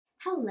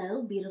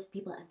Hello, beautiful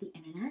people of the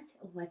internet.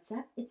 What's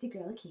up? It's your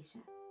girl, Lakisha.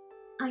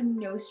 I'm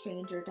no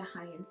stranger to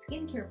high-end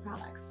skincare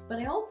products, but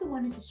I also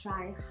wanted to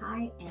try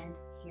high-end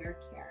hair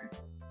care.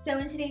 So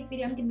in today's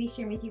video, I'm going to be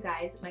sharing with you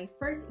guys my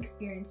first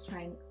experience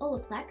trying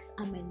Olaplex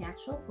on my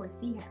natural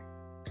 4C hair.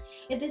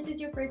 If this is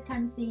your first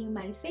time seeing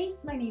my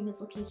face, my name is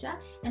Lakisha,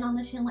 and on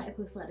the channel I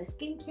post a lot of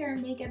skincare,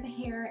 makeup,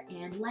 hair,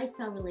 and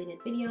lifestyle related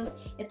videos.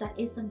 If that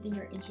is something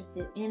you're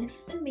interested in,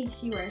 then make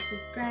sure you are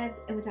subscribed,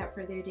 and without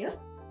further ado,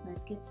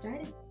 let's get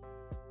started.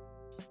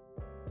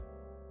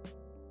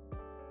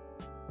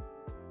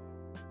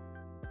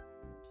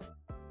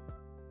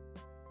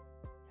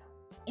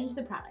 Into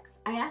the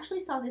products. I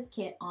actually saw this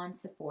kit on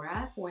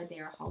Sephora for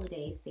their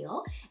holiday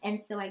sale, and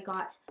so I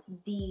got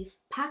the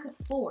pack of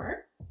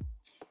 4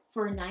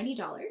 for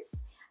 $90.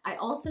 I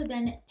also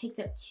then picked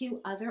up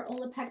 2 other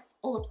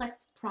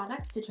Olaplex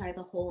products to try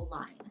the whole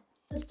line.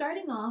 So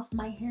starting off,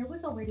 my hair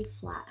was already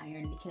flat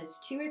ironed because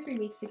 2 or 3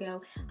 weeks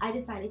ago, I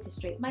decided to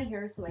straighten my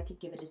hair so I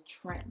could give it a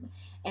trim.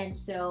 And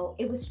so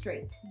it was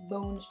straight,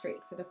 bone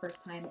straight for the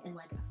first time in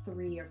like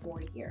 3 or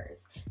 4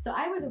 years. So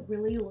I was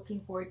really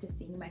looking forward to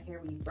seeing my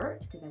hair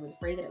revert because I was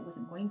afraid that it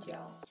wasn't going to.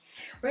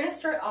 We're gonna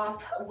start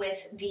off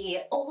with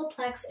the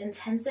Olaplex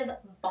Intensive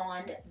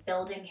Bond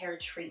Building Hair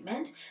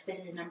Treatment.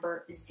 This is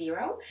number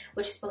 0,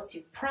 which is supposed to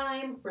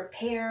prime,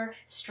 repair,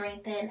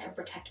 strengthen, and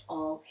protect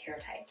all hair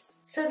types.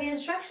 So the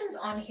instructions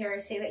on here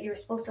say that you're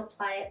supposed to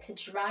apply it to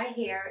dry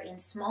hair in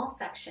small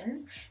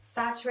sections,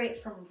 saturate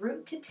from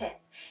root to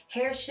tip.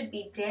 Hair should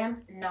be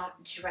damp,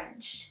 not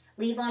drenched.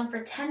 Leave on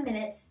for 10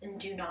 minutes and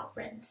do not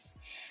rinse.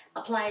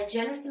 Apply a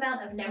generous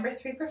amount of number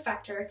 3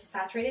 perfector to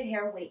saturated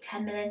hair, wait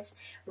 10 minutes,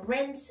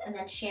 rinse, and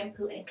then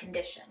shampoo and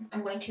condition.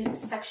 I'm going to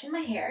section my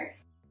hair.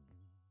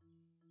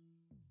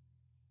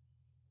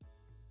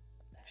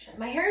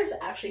 My hair is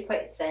actually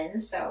quite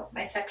thin, so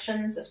my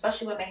sections,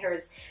 especially when my hair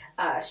is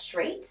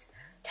straight,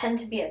 tend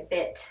to be a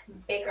bit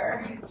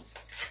bigger.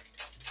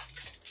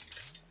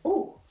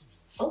 Ooh,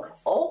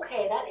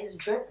 okay, that is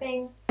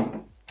dripping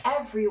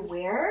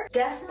everywhere.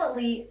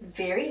 Definitely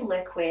very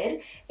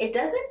liquid. It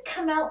doesn't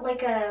come out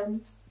like a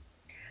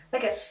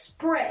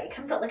spray. It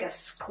comes out like a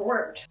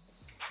squirt.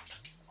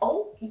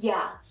 Oh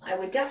yeah, I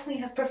would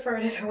definitely have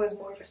preferred if it was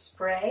more of a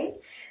spray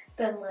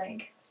than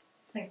like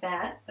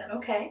that, but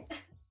okay.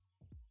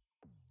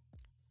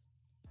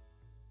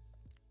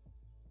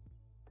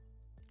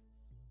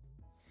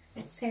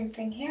 Same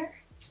thing here.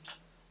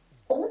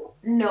 Oh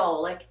no,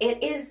 like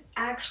it is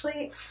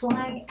actually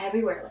flying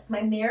everywhere. Like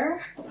my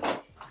mirror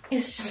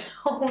is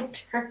so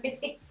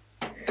dirty.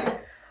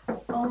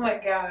 Oh my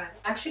god.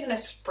 I'm actually gonna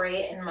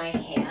spray it in my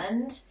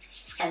hand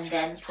and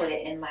then put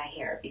it in my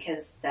hair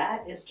because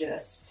that is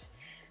just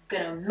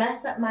gonna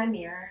mess up my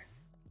mirror.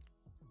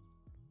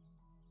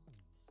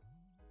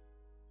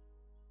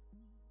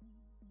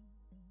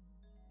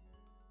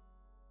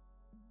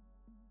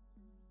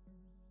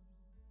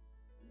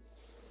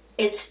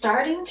 It's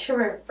starting to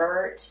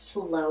revert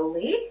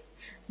slowly,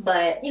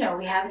 but you know,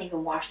 we haven't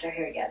even washed our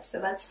hair yet,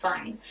 so that's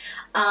fine.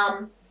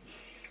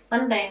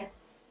 One thing,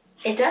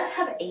 it does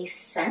have a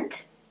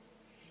scent.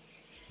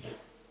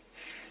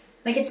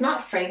 Like it's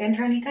not fragrant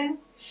or anything,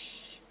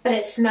 but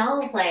it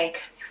smells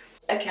like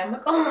a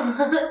chemical.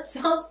 It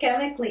smells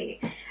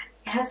chemically. It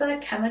has a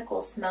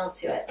chemical smell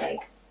to it,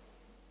 like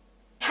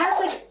it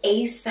has like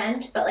a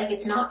scent, but like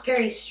it's not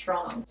very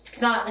strong.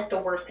 It's not like the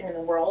worst thing in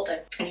the world.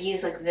 I've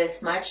used like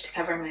this much to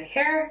cover my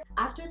hair.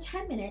 After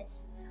 10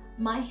 minutes,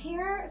 my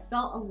hair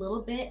felt a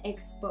little bit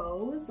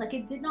exposed, like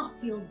it did not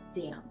feel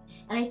damp.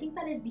 And I think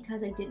that is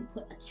because I didn't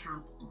put a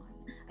cap on.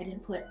 I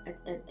didn't put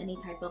any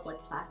type of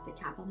like plastic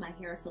cap on my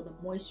hair, so the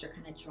moisture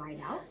kind of dried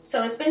out.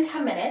 So it's been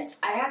 10 minutes.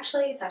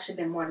 It's actually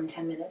been more than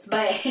 10 minutes,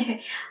 but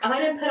I'm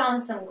gonna put on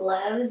some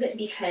gloves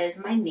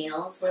because my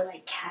nails were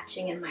like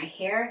catching in my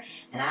hair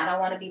and I don't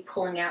want to be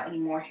pulling out any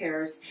more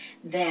hairs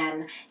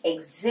than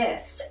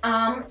exist.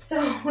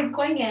 So we're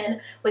going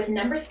in with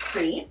number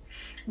 3.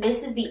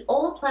 This is the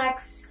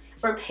Olaplex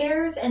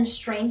Repairs and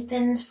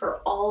Strengthens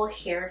for All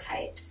Hair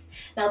Types.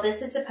 Now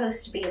this is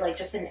supposed to be like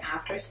just an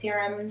after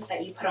serum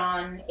that you put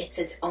on. It's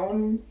its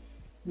own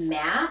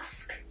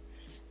mask.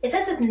 It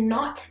says it's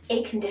not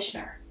a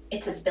conditioner,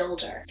 it's a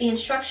builder. The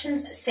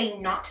instructions say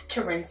not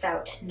to rinse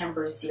out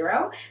number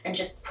 0 and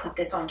just put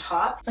this on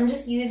top. So I'm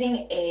just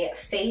using a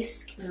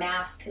face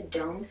mask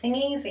dome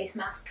thingy, face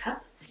mask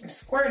cup. I'm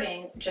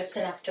squirting just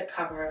enough to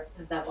cover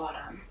the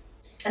bottom.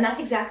 And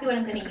that's exactly what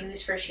I'm going to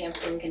use for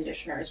shampoo and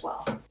conditioner as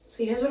well.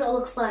 So here's what it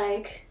looks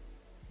like.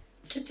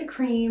 Just a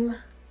cream.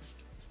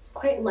 It's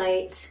quite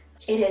light.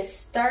 It is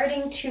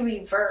starting to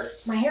revert.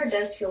 My hair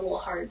does feel a little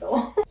hard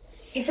though.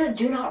 It says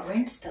do not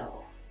rinse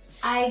though.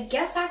 I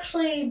guess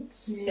actually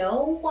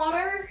no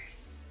water?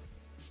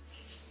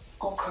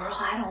 Oh girl,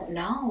 I don't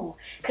know.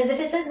 Because if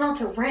it says not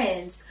to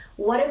rinse,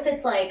 what if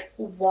it's like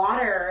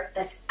water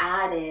that's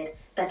added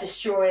that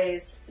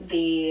destroys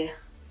the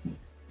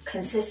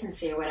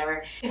consistency or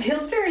whatever? It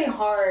feels very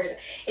hard.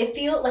 It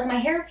feels like my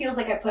hair feels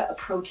like I put a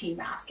protein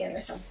mask in or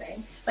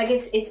something. Like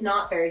it's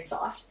not very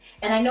soft.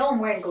 And I know I'm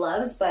wearing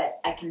gloves, but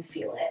I can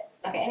feel it.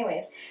 Okay,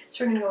 anyways,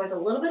 so we're gonna go with a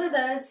little bit of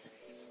this,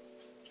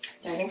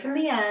 starting from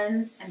the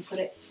ends, and put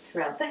it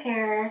throughout the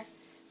hair,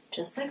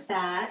 just like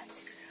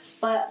that.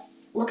 But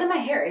look at my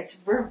hair,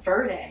 it's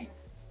reverting.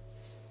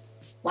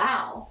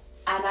 Wow.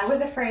 And I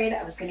was afraid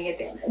I was gonna get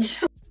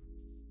damaged.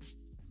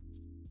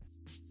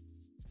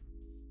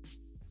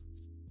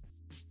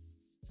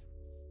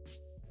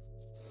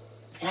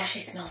 It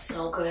actually smells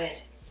so good.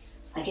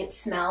 Like, it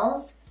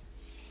smells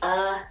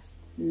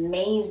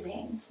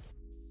amazing.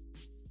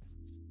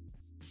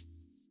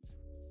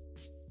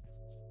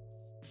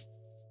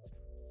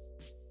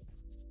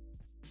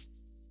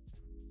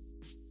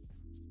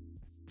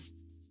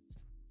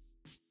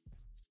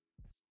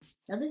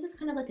 Now this is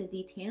kind of like a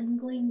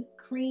detangling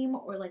cream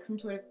or like some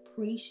sort of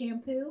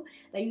pre-shampoo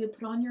that you would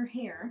put on your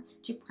hair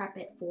to prep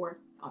it for,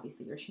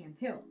 obviously, your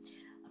shampoo.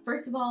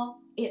 First of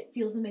all, it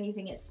feels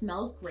amazing, it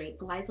smells great,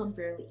 glides on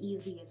fairly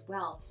easy as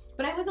well.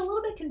 But I was a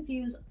little bit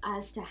confused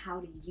as to how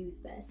to use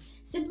this,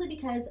 simply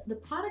because the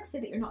products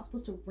say that you're not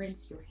supposed to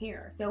rinse your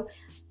hair. So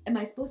am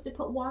I supposed to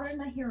put water in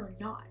my hair or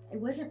not? I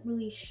wasn't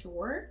really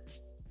sure.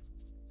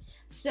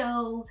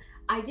 So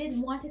I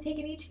didn't want to take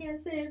any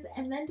chances,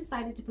 and then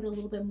decided to put a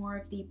little bit more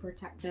of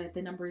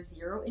the number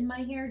 0 in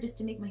my hair, just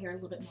to make my hair a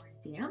little bit more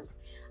damp.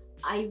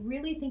 I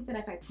really think that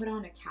if I put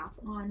on a cap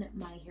on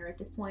my hair at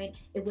this point,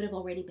 it would have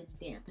already been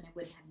damp and I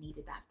wouldn't have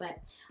needed that, but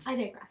I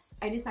digress.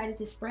 I decided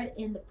to spread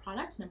in the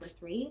product number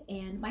 3,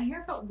 and my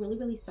hair felt really,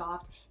 really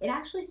soft. It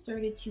actually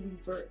started to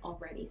revert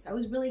already, so I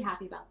was really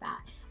happy about that.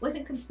 It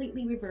wasn't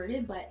completely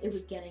reverted, but it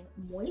was getting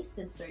moist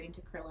and starting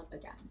to curl up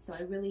again, so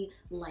I really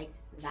liked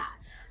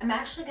that. I'm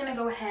actually gonna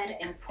go ahead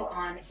and put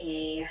on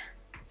a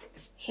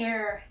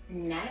hair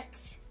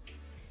net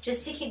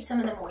just to keep some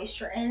of the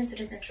moisture in so it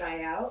doesn't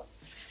dry out.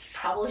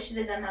 Probably should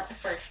have done that the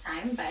first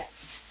time, but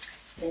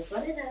it is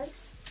what it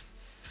is.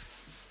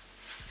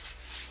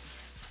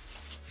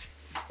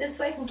 Just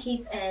so I can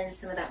keep in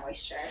some of that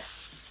moisture.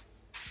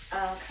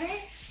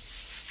 Okay.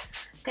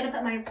 I'm gonna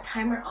put my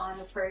timer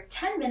on for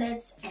 10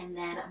 minutes and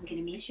then I'm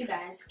gonna meet you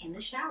guys in the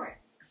shower.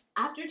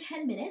 After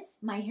 10 minutes,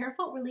 my hair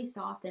felt really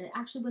soft, and it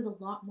actually was a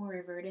lot more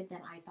reverted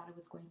than I thought it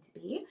was going to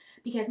be,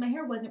 because my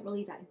hair wasn't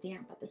really that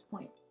damp at this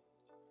point.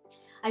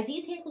 I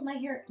detangled my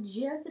hair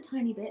just a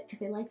tiny bit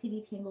because I like to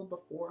detangle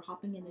before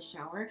hopping in the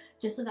shower,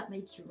 just so that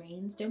my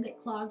drains don't get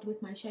clogged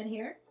with my shed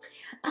hair.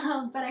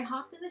 But I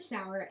hopped in the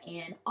shower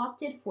and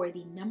opted for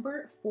the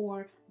number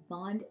 4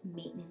 Bond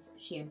Maintenance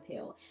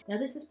Shampoo. Now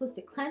this is supposed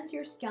to cleanse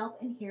your scalp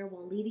and hair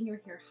while leaving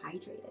your hair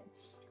hydrated.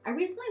 I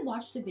recently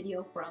watched a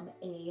video from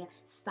a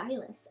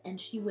stylist, and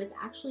she was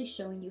actually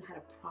showing you how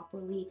to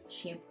properly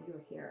shampoo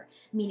your hair,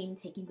 meaning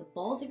taking the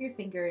balls of your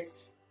fingers,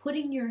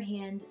 putting your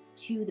hand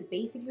to the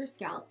base of your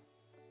scalp,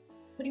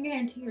 putting your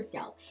hand to your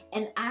scalp,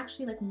 and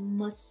actually like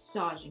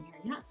massaging your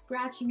hair. You're not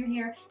scratching your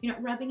hair, you're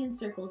not rubbing in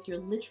circles, you're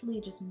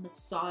literally just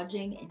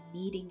massaging and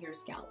kneading your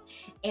scalp.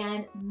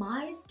 And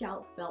my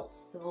scalp felt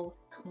so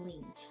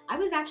clean. I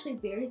was actually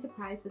very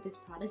surprised with this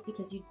product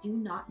because you do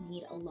not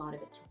need a lot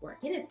of it to work.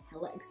 It is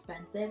hella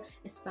expensive,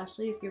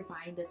 especially if you're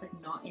buying this like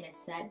not in a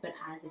set but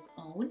as its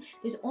own.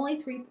 There's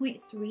only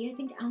 3.3 I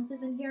think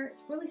ounces in here.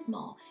 It's really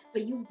small,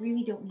 but you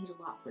really don't need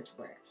a lot for it to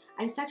work.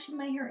 I sectioned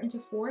my hair into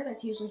 4.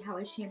 That's usually how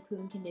I shampoo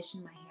and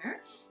condition my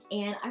hair,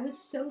 and I was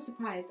so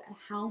surprised at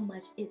how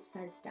much it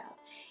sensed up.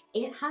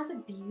 It has a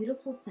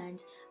beautiful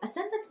scent, a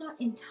scent that's not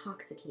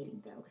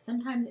intoxicating though, because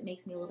sometimes it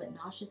makes me a little bit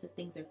nauseous if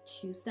things are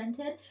too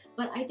scented,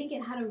 but I think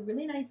it had a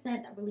really nice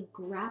scent that really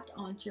grabbed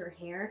onto your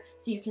hair,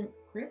 so you can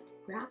grabbed,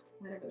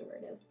 whatever the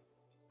word is,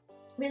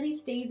 really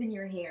stays in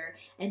your hair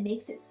and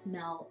makes it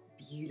smell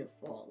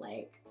beautiful.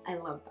 Like, I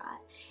love that.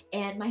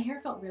 And my hair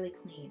felt really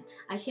clean.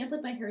 I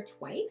shampooed my hair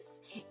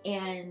twice,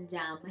 and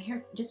my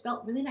hair just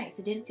felt really nice.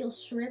 It didn't feel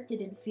stripped, it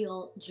didn't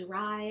feel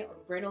dry or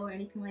brittle or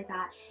anything like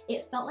that.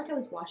 It felt like I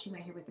was washing my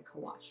hair with a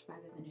co-wash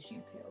rather than a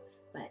shampoo.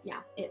 But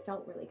yeah, it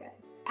felt really good.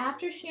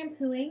 After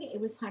shampooing,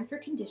 it was time for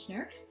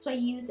conditioner, so I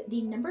used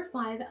the number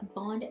 5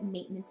 Bond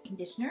Maintenance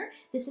Conditioner.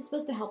 This is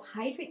supposed to help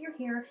hydrate your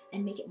hair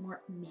and make it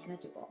more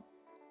manageable.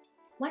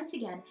 Once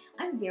again,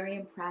 I'm very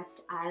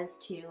impressed as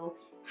to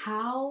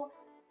how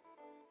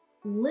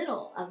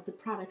little of the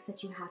products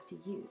that you have to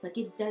use. Like,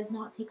 it does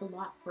not take a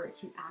lot for it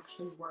to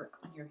actually work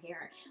on your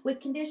hair. With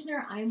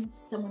conditioner, I'm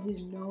someone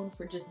who's known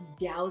for just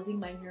dousing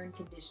my hair in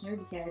conditioner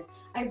because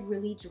I have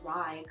really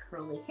dry,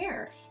 curly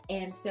hair.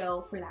 And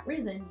so for that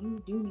reason,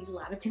 you do need a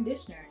lot of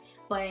conditioner.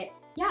 But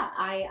yeah,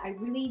 I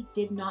really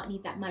did not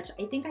need that much.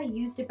 I think I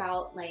used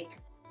about like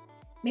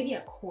maybe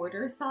a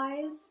quarter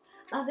size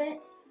of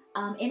it.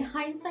 In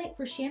hindsight,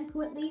 for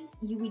shampoo at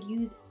least, you would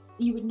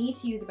need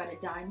to use about a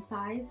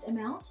dime-sized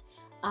amount.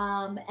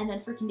 And then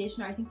for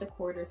conditioner, I think the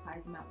quarter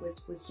size amount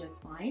was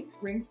just fine.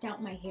 Rinsed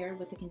out my hair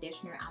with the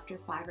conditioner after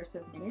 5 or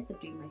so minutes of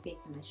doing my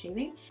face and my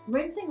shaving.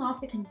 Rinsing off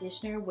the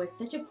conditioner was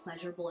such a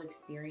pleasurable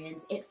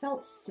experience. It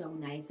felt so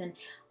nice, and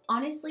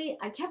honestly,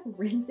 I kept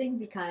rinsing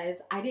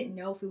because I didn't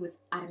know if it was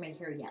out of my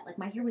hair yet. Like,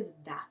 my hair was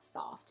that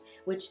soft,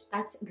 which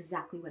that's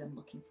exactly what I'm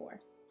looking for.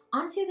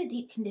 Onto the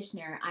deep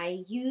conditioner,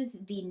 I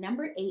used the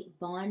number 8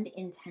 Bond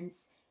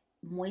Intense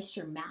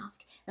moisture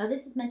mask. Now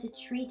this is meant to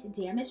treat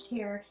damaged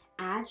hair,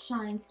 add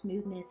shine,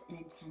 smoothness, and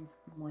intense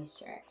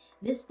moisture.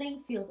 This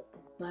thing feels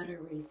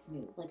buttery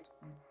smooth, like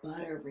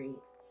buttery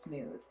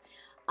smooth.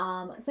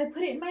 So I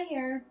put it in my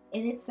hair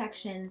in its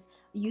sections,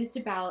 used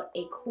about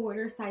a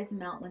quarter size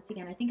amount. Once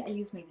again, I think I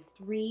used maybe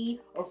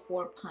 3 or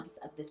 4 pumps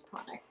of this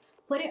product.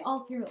 Put it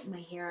all through my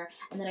hair,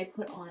 and then I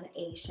put on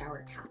a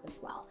shower cap as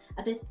well.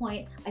 At this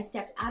point, I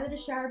stepped out of the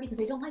shower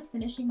because I don't like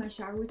finishing my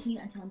shower routine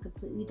until I'm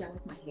completely done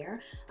with my hair.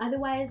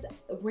 Otherwise,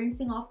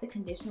 rinsing off the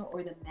conditioner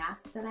or the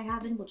mask that I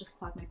have in will just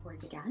clog my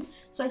pores again.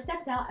 So I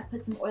stepped out, I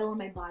put some oil on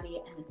my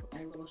body, and then put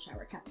my little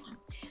shower cap on.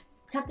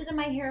 Kept it in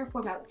my hair for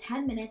about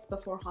 10 minutes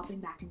before hopping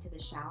back into the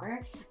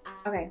shower.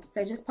 Okay,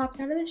 so I just popped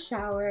out of the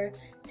shower,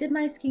 did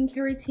my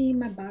skincare routine,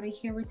 my body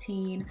care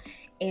routine,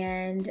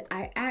 and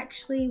I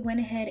actually went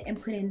ahead and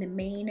put in the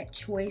Main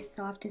Choice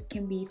Soft as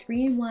Can Be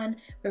 3-in-1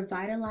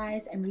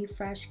 Revitalize and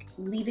Refresh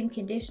Leave-In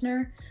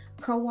Conditioner,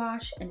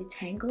 Co-Wash, and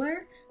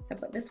Detangler. So I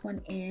put this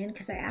one in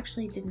because I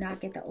actually did not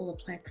get the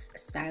Olaplex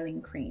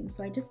styling cream.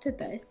 So I just did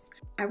this.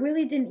 I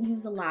really didn't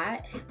use a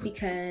lot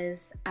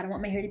because I don't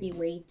want my hair to be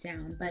weighed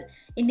down. But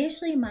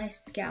initially my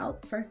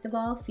scalp, first of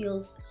all,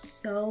 feels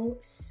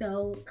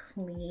so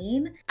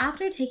clean.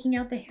 After taking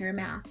out the hair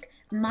mask,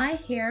 my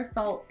hair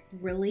felt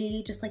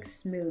really just like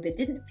smooth. It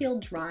didn't feel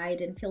dry, it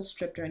didn't feel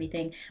stripped or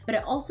anything, but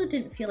it also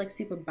didn't feel like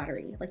super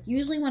buttery. Like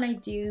usually when I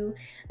do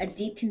a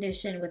deep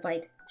condition with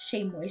like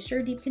Shea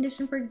Moisture deep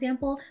condition, for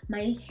example,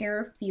 my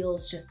hair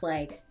feels just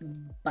like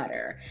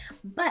butter.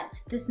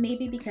 But this may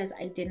be because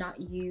I did not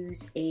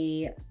use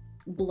a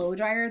blow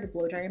dryer, the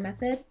blow dryer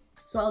method.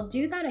 So I'll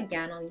do that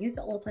again. I'll use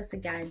the Olaplex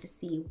again to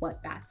see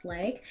what that's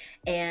like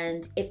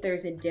and if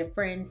there's a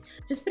difference.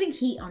 Just putting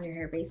heat on your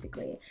hair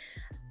basically.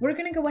 We're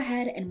gonna go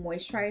ahead and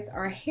moisturize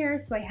our hair.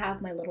 So I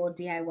have my little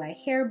DIY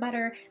hair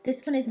butter.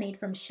 This one is made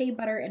from shea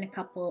butter and a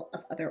couple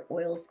of other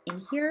oils in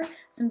here.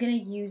 So I'm gonna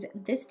use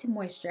this to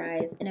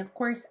moisturize. And of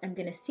course, I'm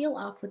gonna seal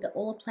off with the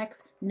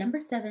Olaplex No.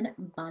 7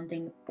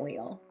 Bonding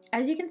Oil.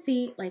 As you can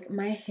see, like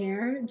my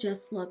hair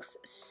just looks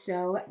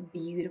so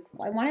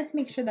beautiful. I wanted to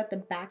make sure that the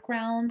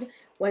background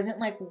wasn't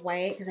like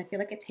white because I feel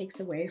like it takes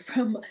away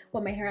from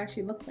what my hair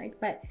actually looks like.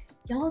 But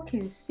y'all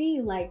can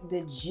see like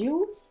the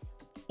juice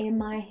in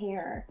my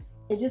hair.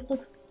 It just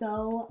looks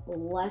so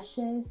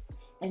luscious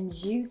and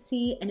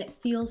juicy and it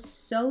feels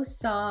so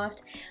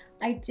soft.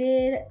 I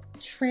did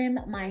trim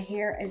my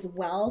hair as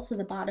well, so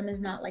the bottom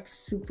is not like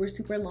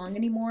super long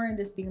anymore and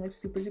this being like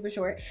super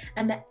short,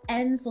 and the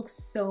ends look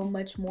so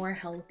much more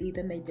healthy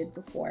than they did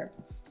before.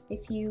 A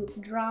few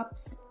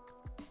drops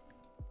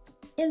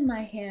in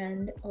my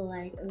hand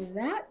like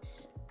that,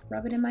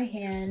 rub it in my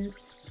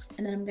hands,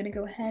 and then I'm gonna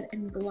go ahead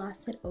and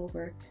gloss it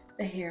over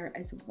the hair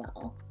as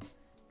well.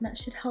 And that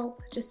should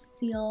help just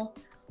seal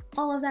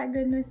all of that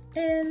goodness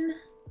in.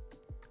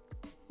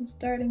 I'm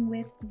starting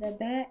with the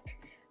back.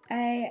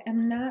 I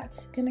am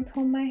not gonna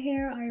comb my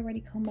hair. I already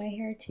combed my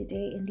hair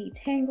today and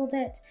detangled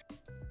it.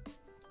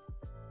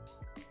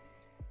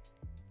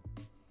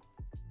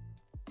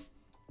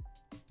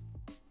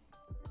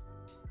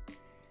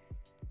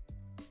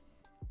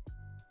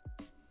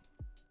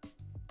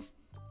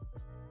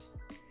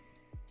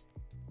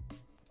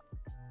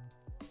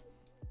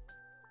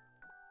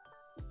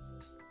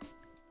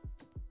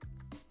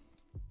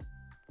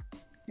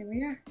 There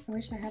we are. I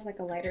wish I had like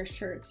a lighter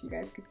shirt so you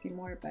guys could see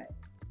more, but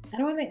I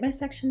don't want to make my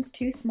sections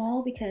too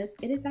small because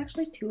it is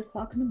actually 2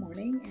 o'clock in the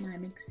morning and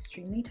I'm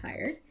extremely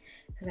tired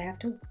because I have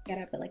to get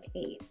up at like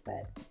 8,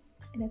 but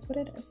it is what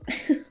it is.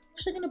 I'm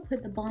actually going to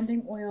put the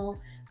bonding oil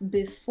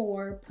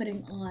before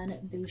putting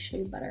on the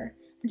shea butter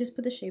and just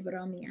put the shea butter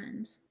on the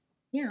ends.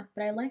 Yeah,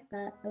 but I like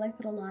that. I like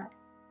that a lot.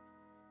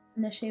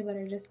 And the shea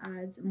butter just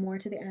adds more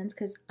to the ends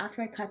because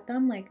after I cut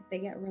them, like they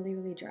get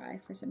really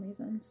dry for some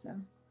reason. So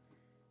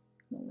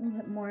a little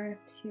bit more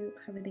to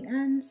cover the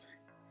ends.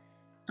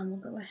 And we'll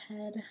go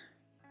ahead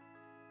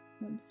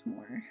once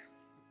more.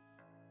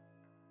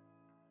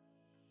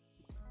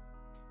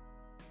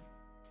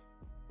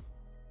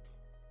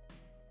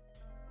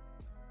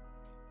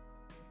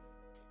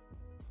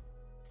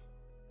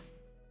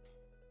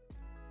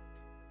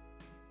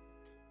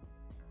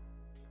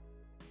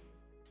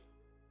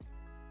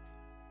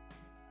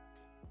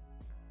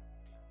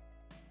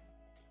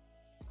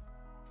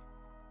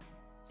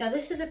 Now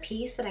this is a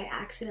piece that I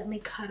accidentally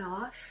cut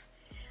off.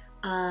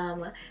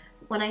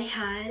 When I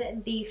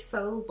had the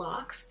faux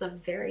locks the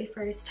very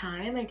first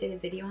time, I did a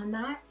video on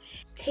that.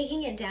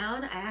 Taking it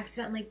down, I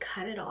accidentally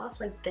cut it off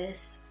like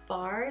this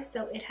far,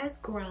 so it has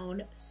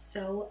grown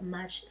so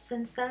much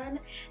since then.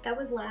 That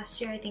was last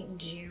year, I think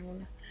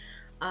June.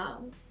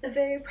 I'm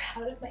very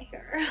proud of my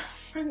hair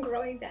from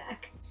growing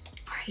back.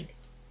 All right,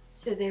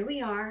 so there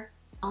we are,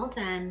 all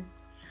done.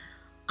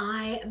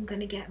 I am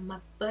gonna get my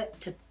butt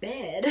to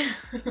bed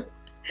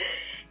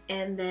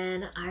and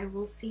then I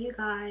will see you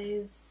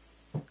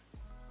guys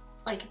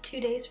like 2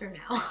 days from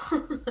now.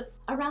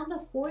 Around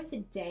the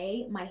 4th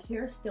day, my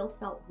hair still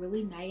felt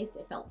really nice.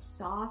 It felt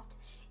soft.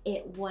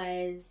 It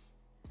was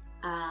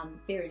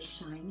very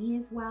shiny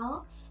as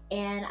well.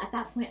 And at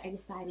that point, I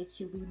decided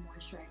to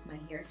re-moisturize my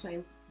hair. So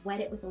I wet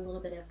it with a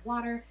little bit of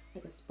water,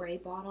 like a spray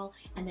bottle,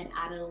 and then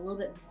added a little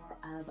bit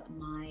more of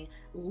my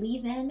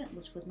leave-in,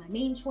 which was my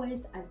main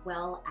choice, as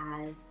well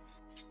as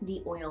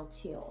the oil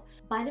too.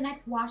 By the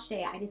next wash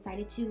day, I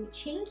decided to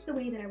change the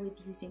way that I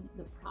was using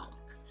the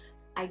products.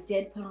 I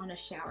did put on a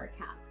shower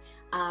cap,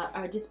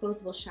 or a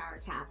disposable shower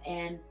cap,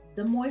 and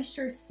the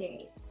moisture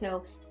stayed.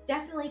 So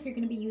definitely if you're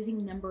gonna be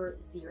using number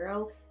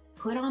 0,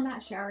 put on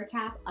that shower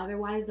cap,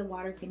 otherwise the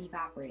water's gonna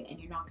evaporate and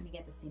you're not gonna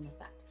get the same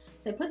effect.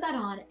 So I put that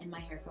on and my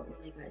hair felt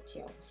really good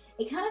too.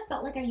 It kind of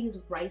felt like I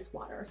used rice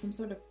water or some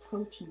sort of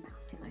protein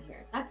mask in my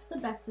hair. That's the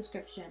best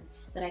description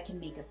that I can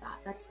make of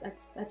that.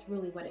 That's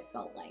really what it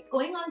felt like.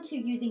 Going on to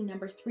using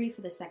number 3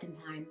 for the second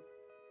time.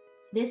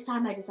 This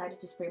time I decided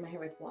to spray my hair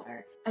with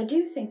water. I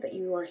do think that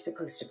you are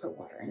supposed to put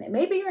water in it.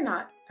 Maybe you're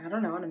not, I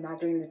don't know, and I'm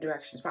not doing the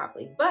directions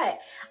properly, but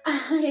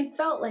I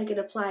felt like it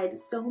applied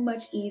so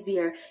much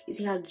easier. You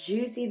see how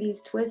juicy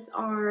these twists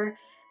are?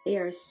 They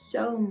are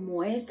so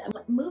moist.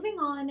 Moving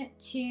on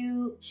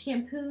to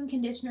shampoo and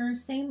conditioner,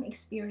 same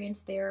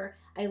experience there.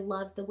 I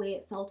loved the way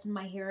it felt in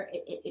my hair.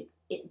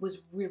 It was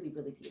really,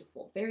 really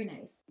beautiful. Very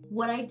nice.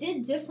 What I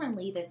did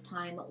differently this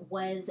time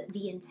was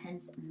the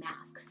intense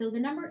mask. So the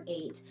number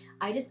 8,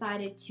 I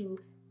decided to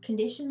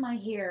condition my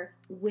hair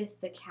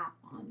with the cap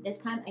on. This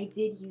time I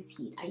did use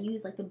heat. I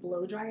used like the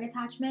blow dry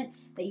attachment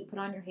that you put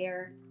on your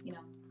hair, you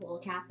know, a little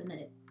cap, and then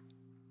it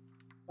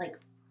like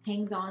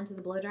hangs on to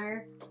the blow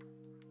dryer,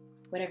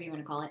 whatever you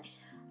want to call it.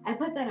 I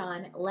put that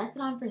on, left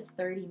it on for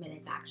 30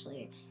 minutes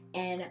actually.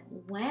 And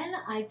when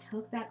I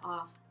took that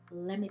off,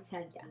 let me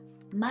tell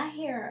you, my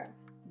hair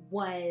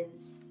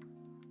was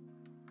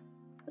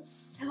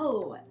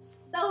so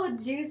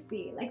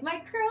juicy. Like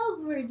my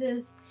curls were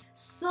just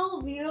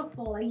so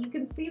beautiful. Like you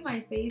can see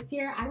my face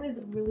here. I was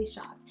really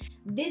shocked.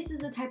 This is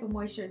the type of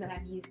moisture that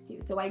I'm used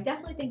to. So I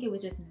definitely think it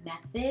was just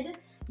method.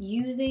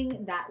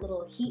 Using that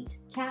little heat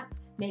cap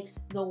makes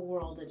the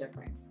world of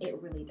difference.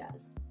 It really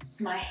does.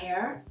 My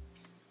hair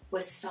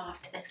was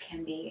soft as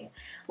can be.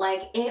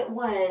 Like it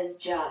was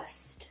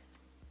just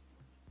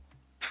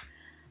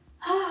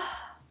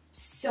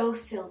so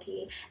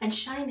silky and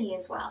shiny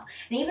as well.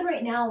 And even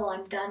right now while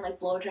I'm done like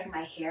blow drying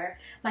my hair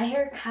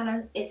kind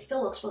of, it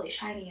still looks really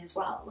shiny as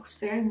well. It looks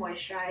very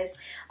moisturized.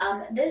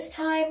 This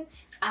time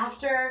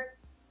after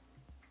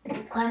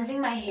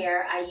cleansing my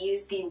hair, I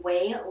used the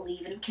Way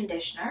leave-in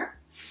conditioner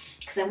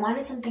because I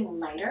wanted something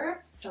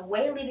lighter. So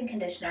Way leave-in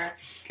conditioner,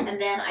 and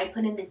then I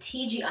put in the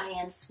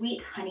TGIN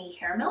Sweet Honey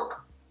Hair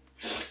Milk.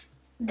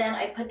 Then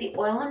I put the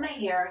oil in my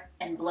hair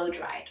and blow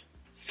dried.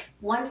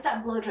 Once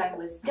that blow drying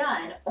was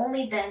done,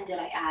 only then did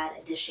I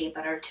add the shea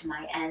butter to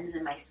my ends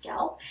and my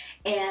scalp,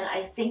 and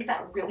I think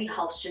that really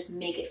helps just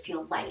make it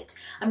feel light.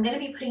 I'm going to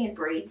be putting in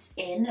braids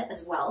in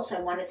as well, so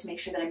I wanted to make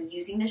sure that I'm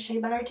using the shea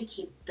butter to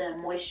keep the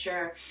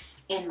moisture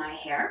in my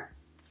hair.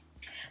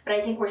 But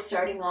I think we're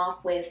starting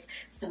off with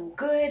some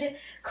good,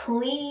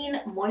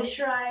 clean,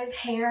 moisturized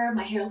hair.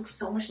 My hair looks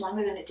so much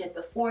longer than it did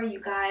before, you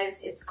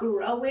guys. It's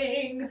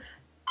growing.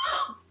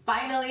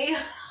 Finally.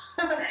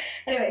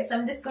 Anyway, so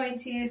I'm just going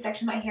to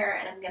section my hair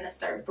and I'm going to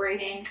start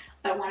braiding.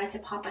 But I wanted to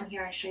pop on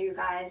here and show you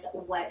guys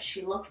what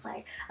she looks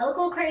like. I look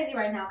a little crazy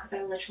right now because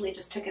I literally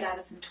just took it out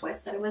of some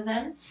twists that it was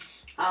in.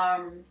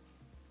 But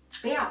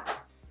yeah.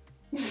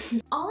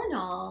 All in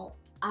all,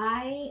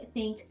 I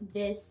think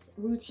this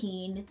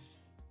routine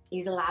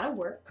is a lot of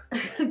work.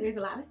 There's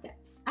a lot of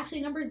steps.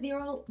 Actually, number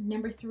 0,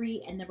 number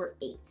 3, and number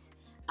 8.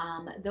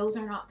 Those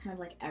are not kind of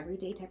like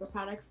everyday type of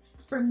products.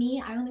 For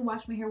me, I only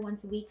wash my hair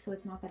once a week, so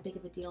it's not that big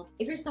of a deal.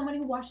 If you're someone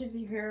who washes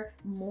your hair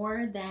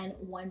more than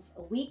once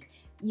a week,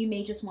 you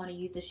may just want to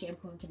use the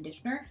shampoo and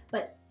conditioner.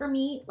 But for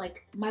me,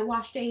 like my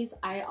wash days,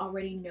 I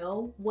already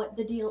know what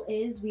the deal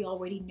is. We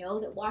already know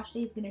that wash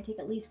day is going to take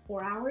at least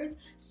 4 hours.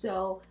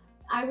 So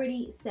I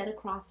already set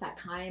across that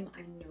time.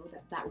 I know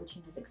that that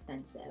routine is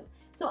extensive.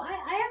 So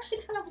I actually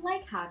kind of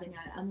like having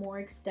a more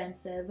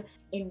extensive,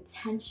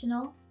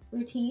 intentional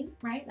routine,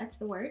 right? That's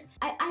the word.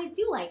 I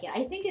do like it.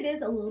 I think it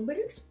is a little bit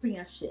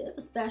expensive,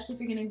 especially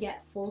if you're gonna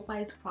get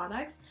full-size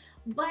products,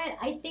 but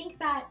I think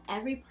that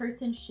every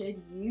person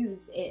should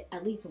use it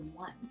at least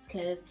once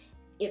because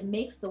it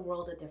makes the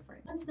world a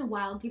difference. Once in a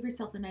while, give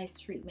yourself a nice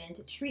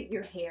treatment, treat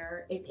your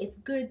hair. It's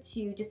good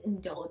to just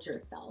indulge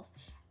yourself.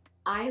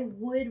 I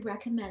would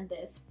recommend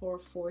this for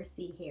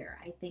 4C hair.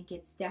 I think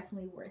it's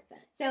definitely worth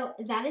it. So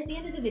that is the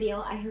end of the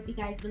video. I hope you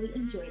guys really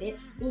enjoyed it.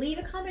 Leave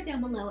a comment down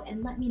below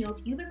and let me know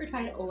if you've ever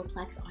tried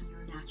Olaplex on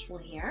your natural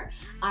hair.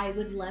 I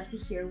would love to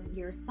hear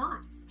your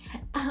thoughts.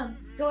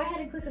 Go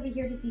ahead and click over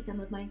here to see some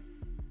of my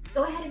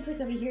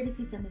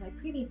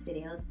previous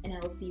videos, and I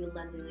will see you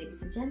lovely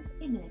ladies and gents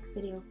in the next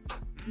video.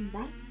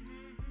 Bye.